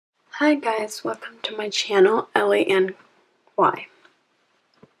Hi guys, welcome to my channel, Eli&Y.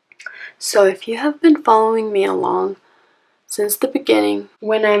 So if you have been following me along since the beginning,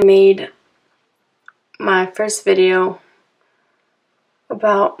 when I made my first video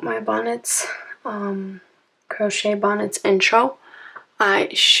about my bonnets, crochet bonnets intro, I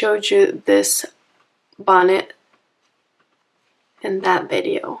showed you this bonnet in that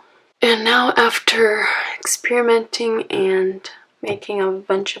video. And now after experimenting and making a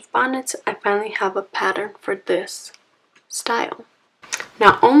bunch of bonnets, I finally have a pattern for this style.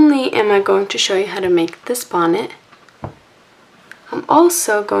 Not only am I going to show you how to make this bonnet, I'm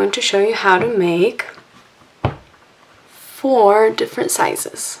also going to show you how to make 4 different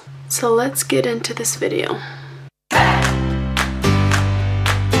sizes. So let's get into this video.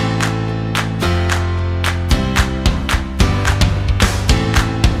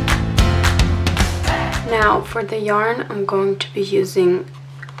 Now for the yarn, I'm going to be using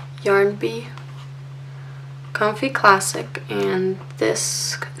Yarn Bee Comfy Classic, and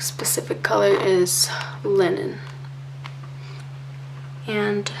this specific color is linen.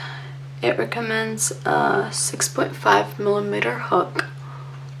 And it recommends a 6.5mm hook,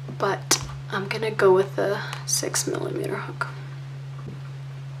 but I'm gonna go with a 6mm hook.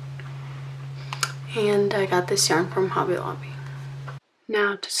 And I got this yarn from Hobby Lobby.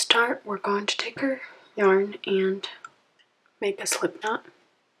 Now to start, we're going to take our yarn and make a slip knot.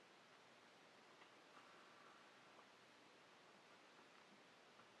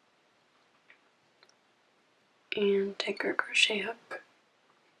 And take our crochet hook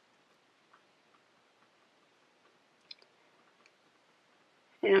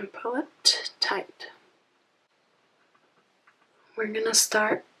and pull it tight. We're gonna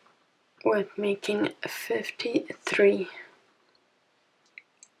start with making 53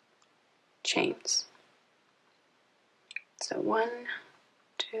 chains. So 1,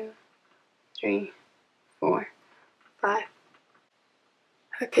 2, 3, 4, 5.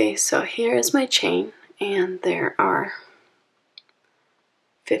 Okay, so here is my chain, and there are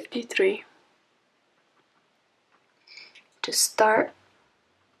 53. To start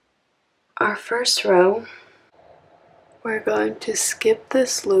our first row, we're going to skip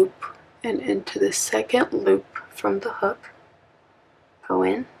this loop and into the second loop from the hook. Go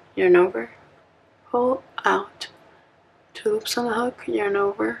in, yarn over, pull out. 2 loops on the hook, yarn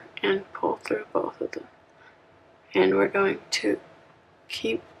over, and pull through both of them. And we're going to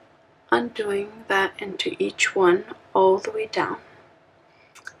keep undoing that into each one all the way down.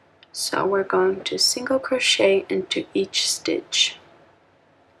 So we're going to single crochet into each stitch.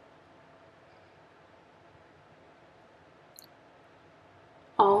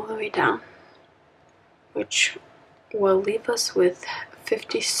 All the way down, which will leave us with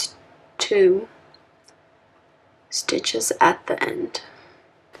 52 stitches at the end.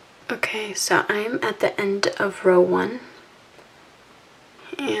 Okay, so I'm at the end of row 1,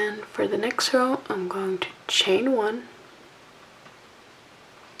 and for the next row I'm going to chain 1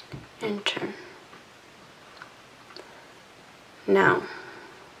 and turn. Now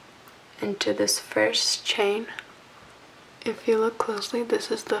into this first chain, if you look closely,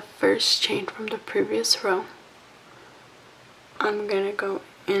 this is the first chain from the previous row. I'm gonna go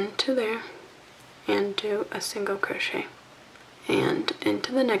into there and do a single crochet, and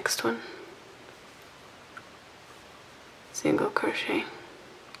into the next one, single crochet.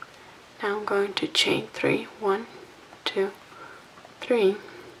 Now I'm going to chain 3, 1, 2, 3,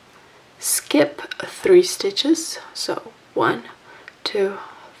 skip 3 stitches, so 1, 2,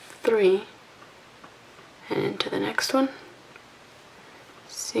 3, and into the next one,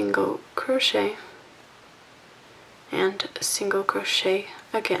 single crochet, and a single crochet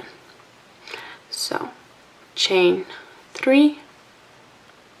again. So chain 3,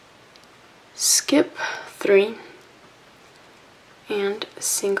 skip 3, and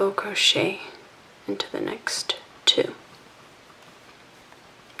single crochet into the next 2.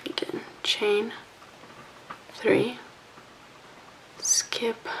 Again, chain 3,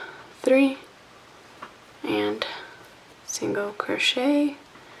 skip 3, and single crochet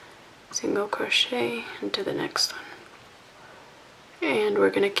into the next one. And we're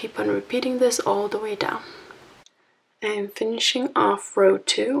going to keep on repeating this all the way down. I am finishing off row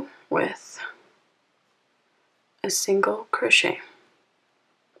 2 with a single crochet.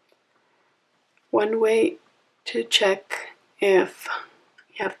 One way to check if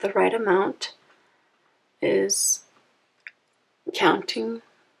you have the right amount is counting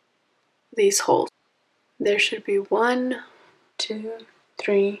these holes. There should be 1, 2,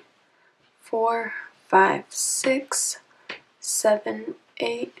 3, 4, 5, 6, 7,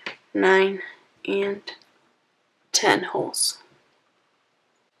 8, 9, and 10 holes.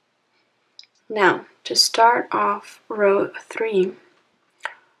 Now, to start off row 3,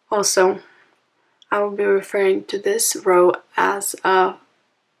 also, I will be referring to this row as a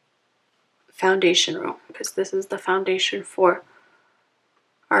foundation row because this is the foundation for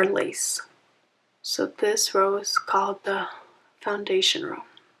our lace. So this row is called the foundation row.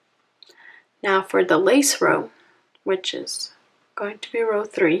 Now for the lace row, which is going to be row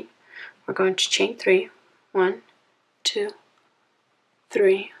 3, we're going to chain 3. 1, 2,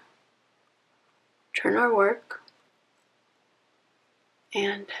 3. Turn our work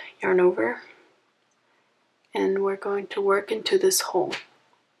and yarn over, and we're going to work into this hole.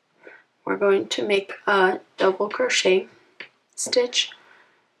 We're going to make a double crochet stitch.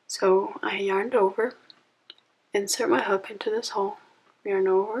 So I yarned over, insert my hook into this hole, yarn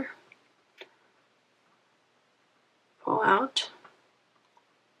over, pull out,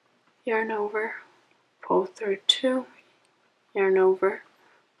 yarn over, pull through 2, yarn over,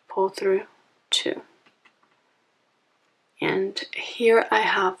 pull through 2. And here I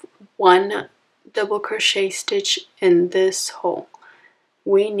have 1 double crochet stitch in this hole.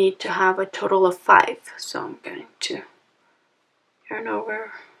 We need to have a total of 5, so I'm going to yarn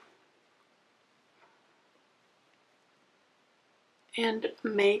over and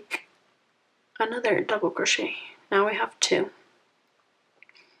make another double crochet. Now we have 2.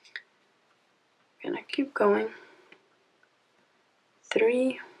 I'm gonna keep going.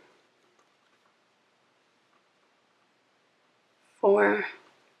 3, 4,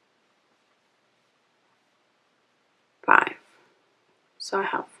 5. So I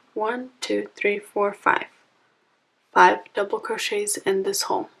have 1, 2, 3, 4, 5. 5 double crochets in this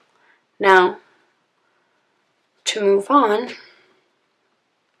hole. Now, to move on,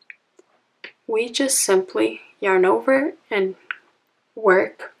 we just simply yarn over and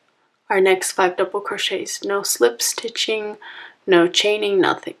work our next 5 double crochets. No slip stitching, no chaining,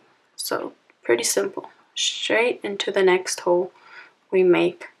 nothing. So pretty simple. Straight into the next hole, we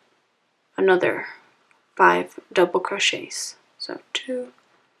make another 5 double crochets. So 2,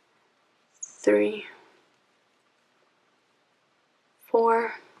 3,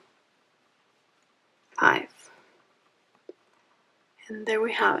 4, 5. And there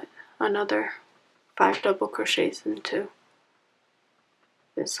we have it. Another 5 double crochets into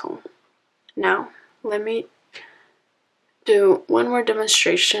this hole. Now, let me do one more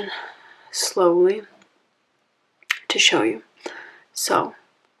demonstration slowly to show you. So,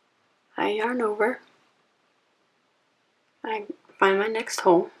 I yarn over, I find my next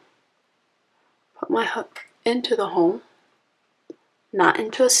hole, put my hook into the hole, not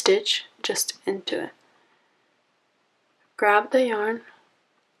into a stitch, just into it. Grab the yarn,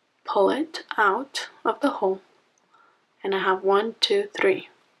 pull it out of the hole, and I have 1, 2, 3.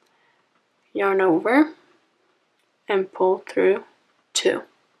 Yarn over and pull through 2.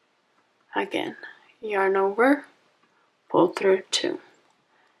 Again, yarn over, pull through 2.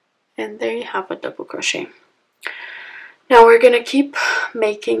 And there you have a double crochet. Now we're going to keep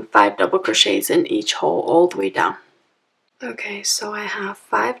making 5 double crochets in each hole all the way down. Okay, so I have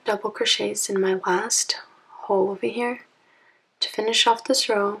 5 double crochets in my last hole over here. To finish off this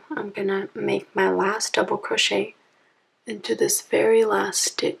row, I'm going to make my last double crochet into this very last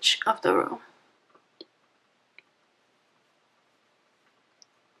stitch of the row.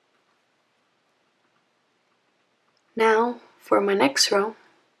 Now for my next row,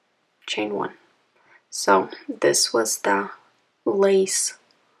 chain 1. So this was the lace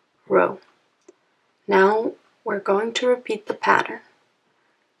row. Now we're going to repeat the pattern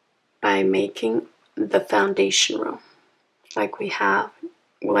by making the foundation row like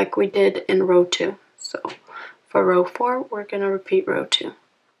we did in row 2. So for row 4, we're going to repeat row 2.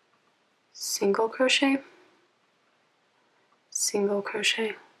 Single crochet, single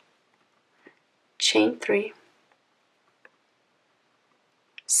crochet, chain 3,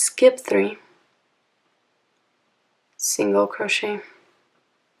 skip 3, single crochet,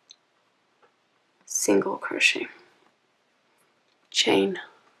 single crochet, chain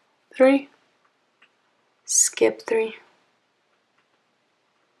 3, skip 3,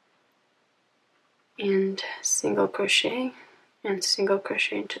 and single crochet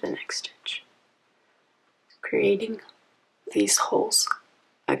into the next stitch, creating these holes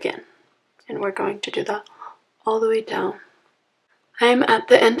again. And we're going to do that all the way down. I'm at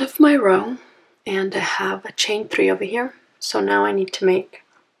the end of my row and I have a chain 3 over here. So now I need to make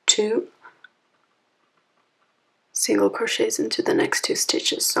 2 single crochets into the next 2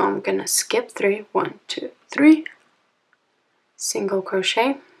 stitches. So I'm gonna skip 3, 1, 2, 3, single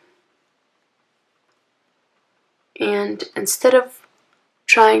crochet, and instead of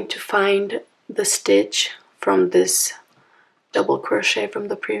trying to find the stitch from this double crochet from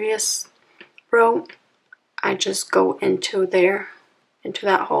the previous row, I just go into there, into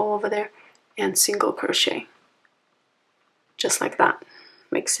that hole over there, and single crochet. Just like that.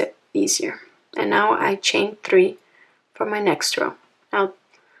 Makes it easier. And now I chain 3 for my next row. Now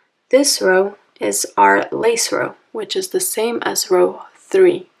this row is our lace row, which is the same as row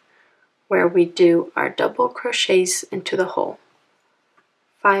 3, where we do our double crochets into the hole.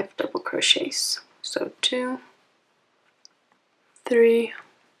 5 double crochets. So 2, 3,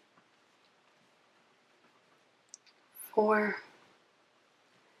 4,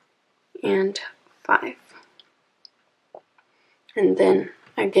 and 5. And then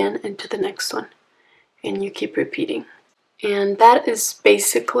again into the next one. And you keep repeating. And that is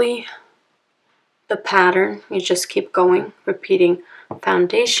basically the pattern. You just keep going, repeating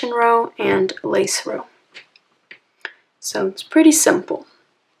foundation row and lace row. So it's pretty simple.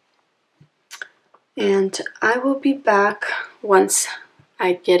 And I will be back once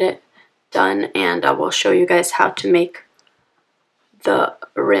I get it done, and I will show you guys how to make the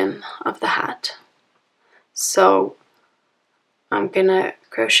rim of the hat. So I'm gonna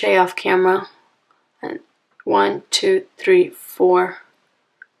crochet off camera, and 1, 2, 3, 4,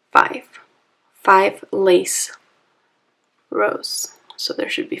 5 lace rows. So there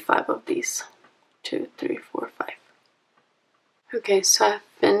should be 5 of these. 2, 3, 4, 5. Okay, so I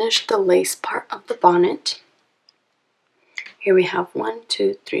finished the lace part of the bonnet. Here we have 1,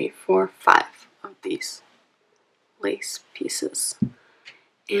 2, 3, 4, 5 of these lace pieces.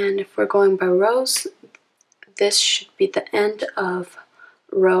 And if we're going by rows, this should be the end of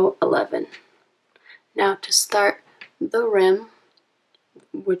row 11. Now to start the rim,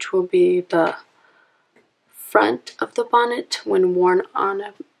 which will be the front of the bonnet when worn on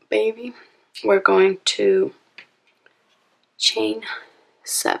a baby, we're going to chain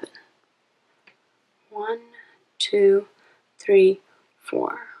 7. 1, 2, 3,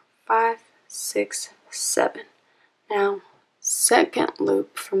 4, 5, 6, 7. Now, second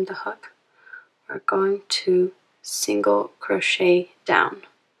loop from the hook, we're going to single crochet down.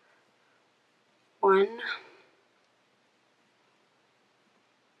 1,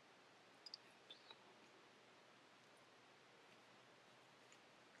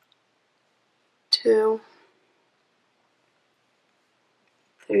 2,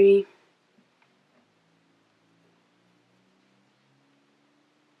 3,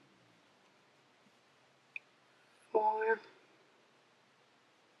 4,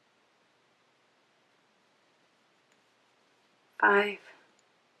 5,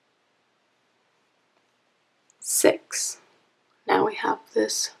 6. Now we have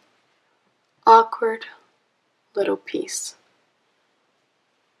this awkward little piece.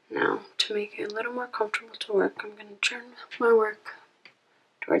 Now, to make it a little more comfortable to work, I'm going to turn my work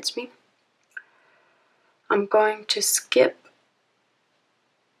towards me. I'm going to skip.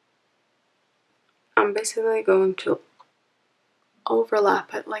 I'm basically going to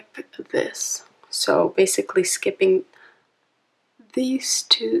overlap it like this. So basically skipping these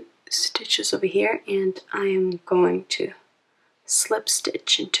 2 stitches over here, and I am going to slip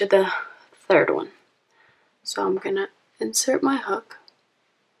stitch into the third one. So I'm going to insert my hook,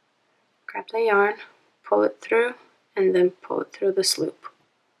 grab the yarn, pull it through, and then pull it through this loop.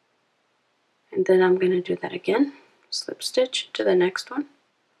 And then I'm going to do that again, slip stitch to the next one.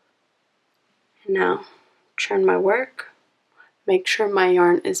 And now turn my work, make sure my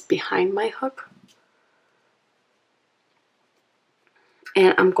yarn is behind my hook.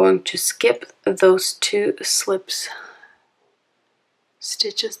 And I'm going to skip those 2 slips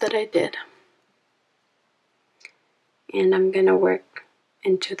stitches that I did. And I'm going to work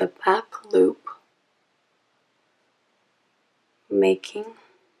into the back loop, making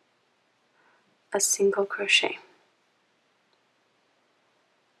a single crochet.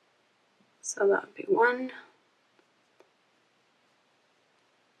 So that would be 1,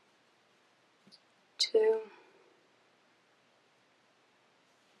 2,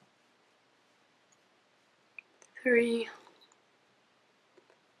 3,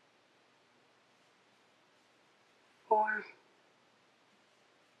 4,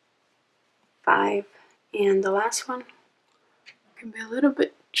 5, and the last one can be a little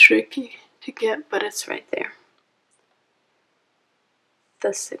bit tricky to get, but it's right there. The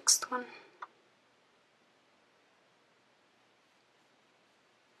 6th one.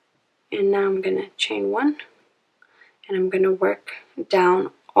 And now I'm going to chain 1, and I'm going to work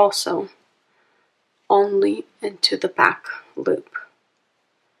down also only into the back loop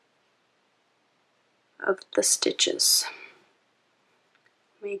of the stitches,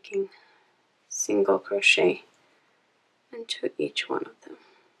 making single crochet into each one of them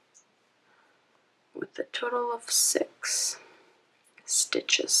with a total of 6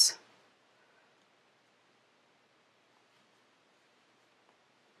 stitches.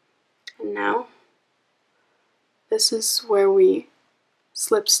 Now, this is where we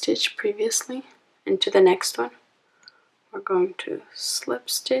slip stitch previously into the next one. We're going to slip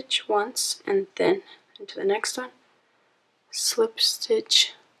stitch once and then into the next one, slip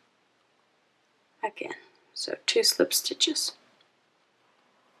stitch again. So 2 slip stitches.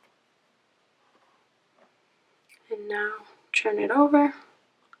 And now turn it over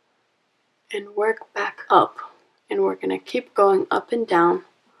and work back up. And we're going to keep going up and down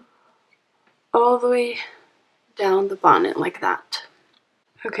all the way down the bonnet like that.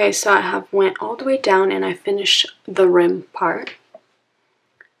 Okay, so I have went all the way down and I finished the rim part.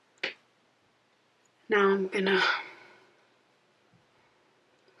 Now I'm gonna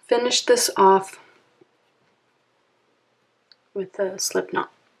finish this off with a slip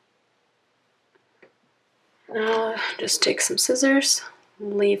knot. Now just take some scissors,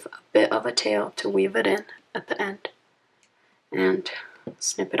 leave a bit of a tail to weave it in at the end, and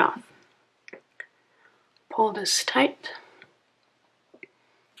snip it off. Pull this tight.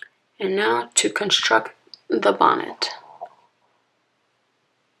 And now to construct the bonnet.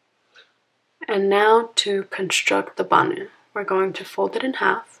 And now to construct the bonnet, we're going to fold it in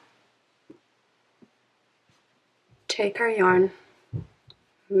half, take our yarn,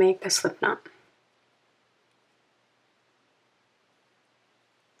 make a slip knot,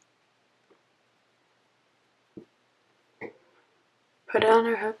 put it on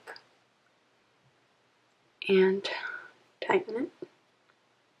our hook, and tighten it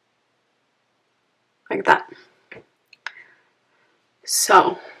like that.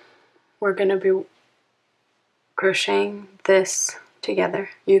 So we're going to be crocheting this together.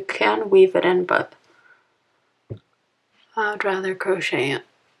 You can weave it in, but I'd rather crochet it.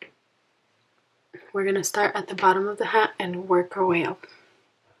 We're going to start at the bottom of the hat and work our way up.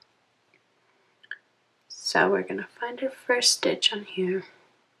 So we're going to find our first stitch on here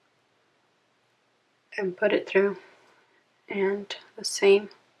and put it through, and the same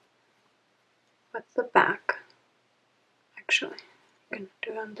with the back. Actually, I'm going to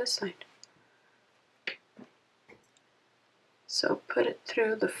do it on this side. So put it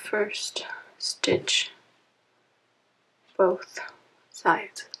through the first stitch, both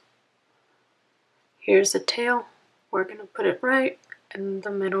sides. Here's the tail. We're going to put it right in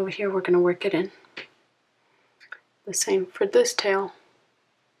the middle here. We're going to work it in. The same for this tail,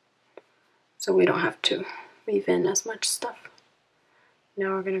 so we don't have to weave in as much stuff.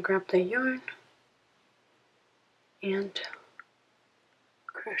 Now we're going to grab the yarn and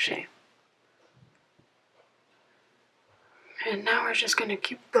crochet. And now we're just going to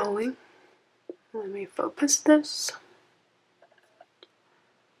keep going. Let me focus this.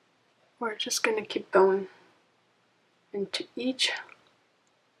 We're just going to keep going into each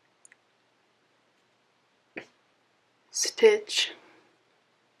stitch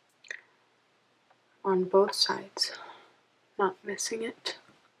on both sides, not missing it,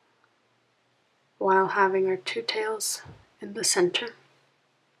 while having our 2 tails in the center.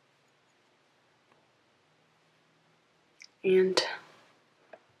 And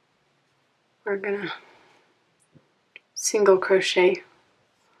we're gonna single crochet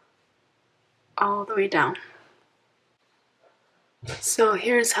all the way down. So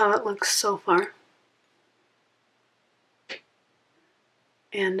here's how it looks so far.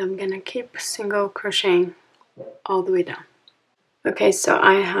 And I'm gonna keep single crocheting all the way down. Okay, so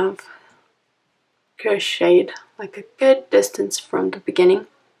I have crocheted like a good distance from the beginning,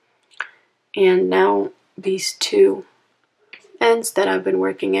 and now these 2 ends that I've been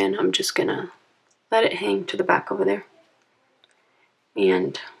working in, I'm just gonna let it hang to the back over there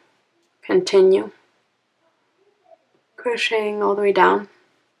and continue crocheting all the way down.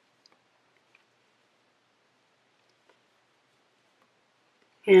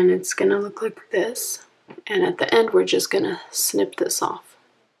 And it's gonna look like this, and at the end we're just gonna snip this off.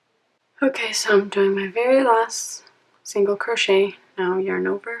 Okay, so I'm doing my very last single crochet. Now yarn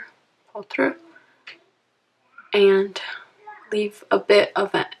over, pull through, and leave a bit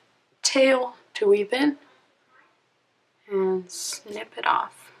of a tail to weave in and snip it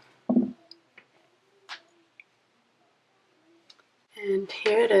off. And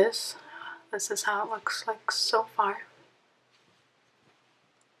here it is. This is how it looks like so far.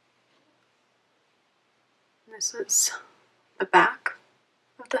 This is the back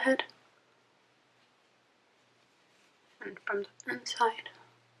of the head, and from the inside.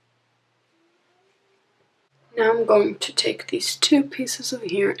 Now I'm going to take these 2 pieces of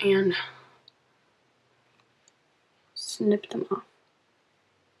here and snip them off.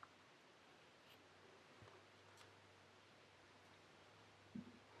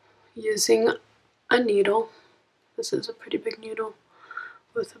 Using a needle, this is a pretty big needle,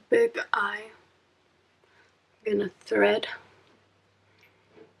 with a big eye. I'm gonna thread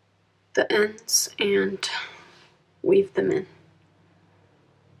the ends and weave them in.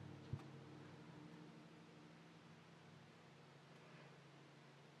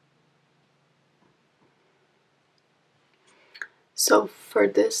 So for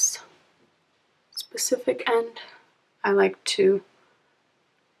this specific end, I like to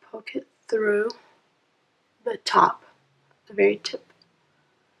poke it through the top, the very tip,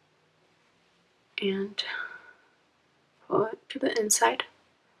 and pull it to the inside.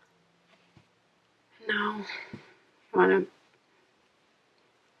 Now you want to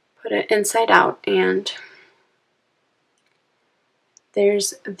put it inside out, and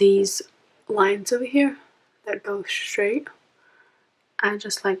there's these lines over here that go straight. I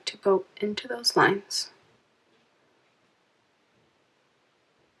just like to go into those lines.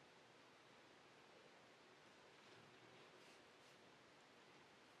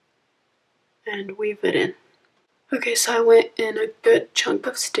 And weave it in. Okay, so I went in a good chunk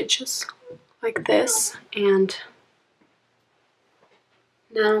of stitches like this, and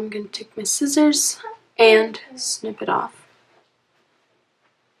now I'm going to take my scissors and snip it off.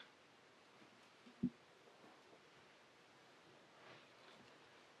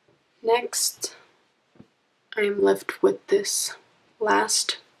 Next, I am left with this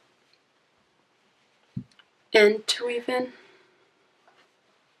last end to weave in.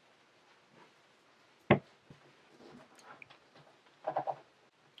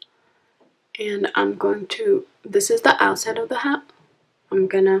 And I'm going to, this is the outside of the hat. I'm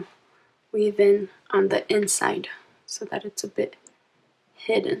gonna weave in on the inside so that it's a bit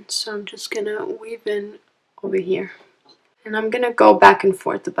hidden. So I'm just gonna weave in over here. And I'm gonna go back and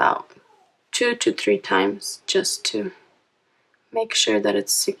forth about 2 to 3 times just to make sure that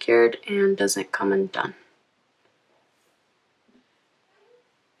it's secured and doesn't come undone.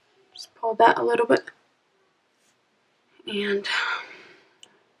 Just pull that a little bit and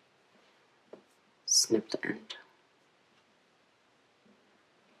snip the end.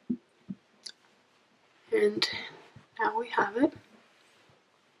 And now we have it.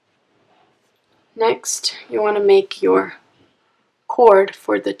 Next, you want to make your cord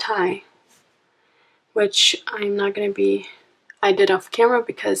for the tie, which I'm not going to be, I did off camera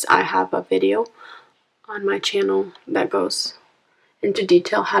because I have a video on my channel that goes into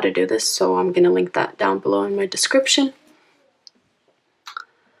detail how to do this, so I'm going to link that down below in my description.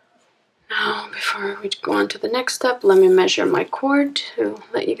 Now, before we go on to the next step, let me measure my cord to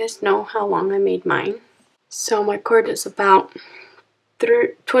let you guys know how long I made mine. So my cord is about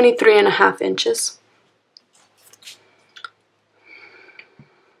 23.5 inches.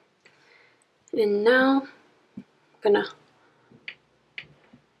 And now I'm gonna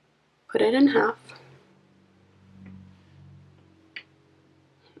put it in half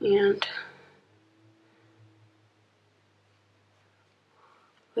and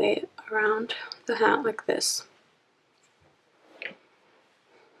lay it around the hat like this.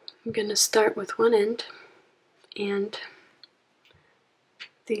 I'm gonna start with one end, and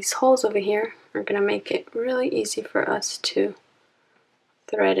these holes over here are gonna make it really easy for us to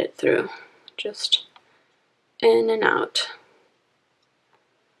thread it through, just in and out.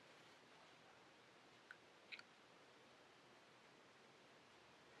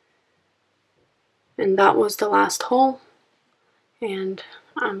 And that was the last hole, and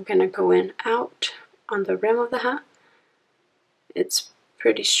I'm gonna go in out on the rim of the hat. It's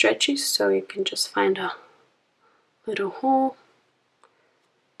pretty stretchy, so you can just find a little hole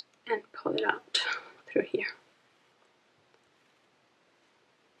and pull it out through here.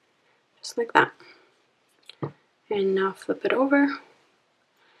 Just like that. And now flip it over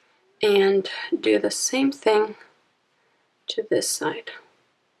and do the same thing to this side,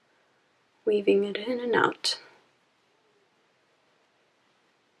 weaving it in and out.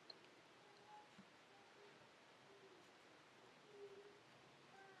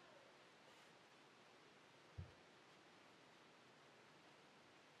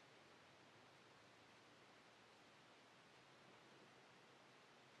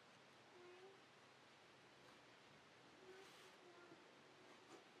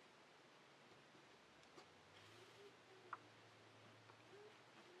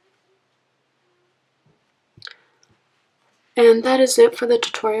 And that is it for the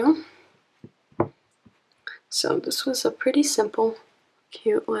tutorial. So this was a pretty simple,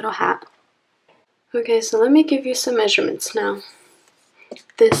 cute little hat. Okay, so let me give you some measurements now.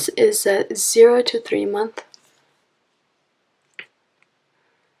 This is a 0 to 3 month.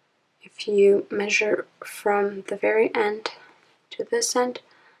 If you measure from the very end to this end,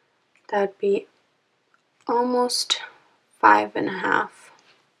 that would be almost 5.5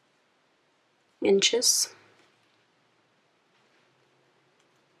 inches.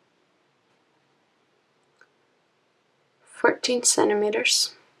 $14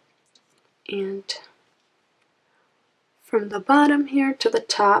 centimeters, and from the bottom here to the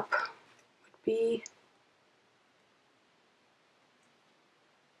top would be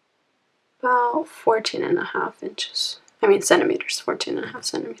about 14.5 inches. I mean centimeters, 14.5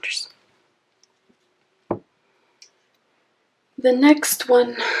 centimeters. The next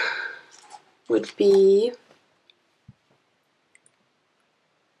one would be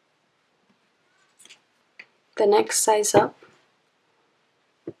the next size up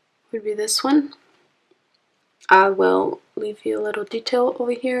would be this one. I will leave you a little detail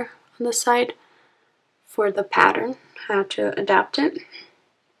over here on the side for the pattern, how to adapt it.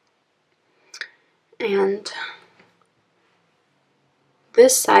 And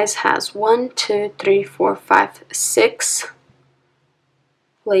this size has 1, 2, 3, 4, 5, 6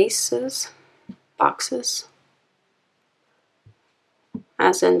 laces, boxes,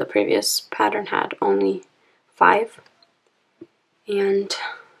 as in the previous pattern had only 5. And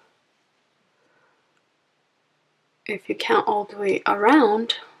if you count all the way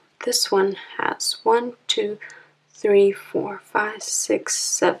around, this one has 1, 2, 3, 4, 5, 6,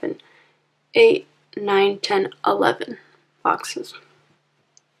 7, 8, 9, 10, 11 boxes.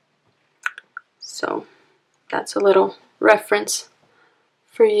 So that's a little reference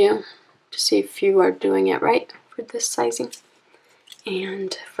for you to see if you are doing it right for this sizing.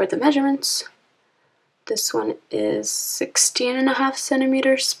 And for the measurements, this one is 16.5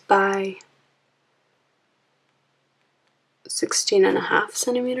 centimeters by 16.5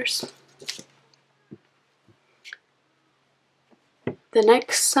 centimeters. The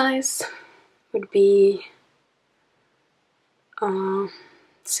next size would be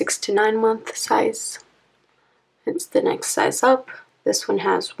 6 to 9 month size. It's the next size up. This one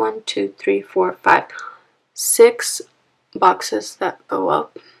has 1, 2, 3, 4, 5, 6 boxes that go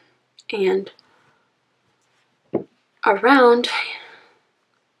up, and around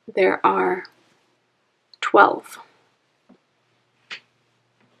there are 12.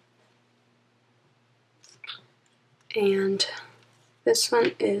 And this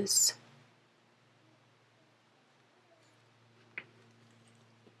one is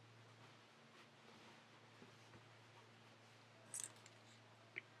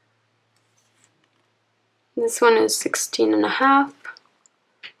This one is 16.5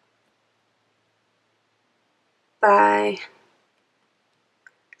 by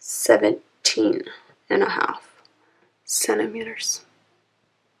 17.5 centimeters.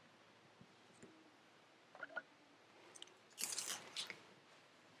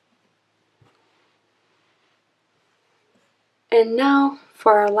 And now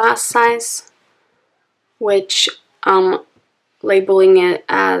for our last size, which I'm labeling it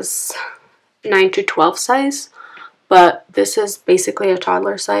as 9 to 12 size, but this is basically a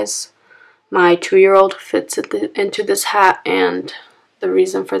toddler size. My 2-year-old fits into this hat, and the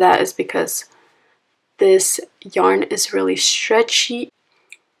reason for that is because this yarn is really stretchy.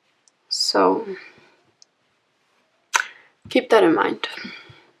 So keep that in mind.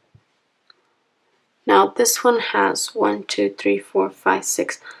 Now this one has 1, 2, 3, 4, 5,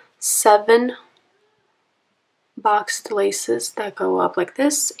 6, 7 boxed laces that go up like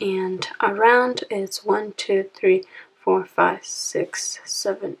this, and around it's 1, 2, 3, 4, 5, 6,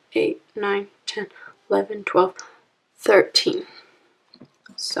 7, 8, 9, 10, 11, 12, 13.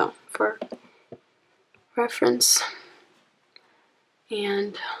 So for reference,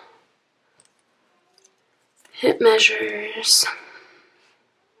 and hip measures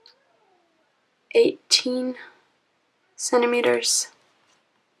 18 centimeters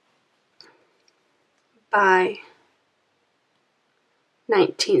by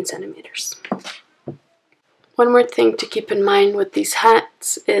 19 centimeters. One more thing to keep in mind with these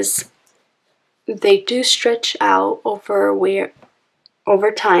hats is they do stretch out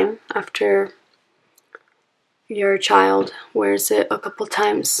over time after your child wears it a couple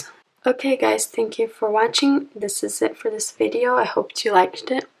times. Okay guys, thank you for watching. This is it for this video. I hope you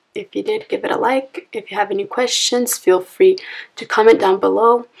liked it. If you did, give it a like. If you have any questions, feel free to comment down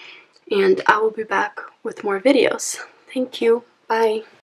below, and I will be back with more videos. Thank you. Bye.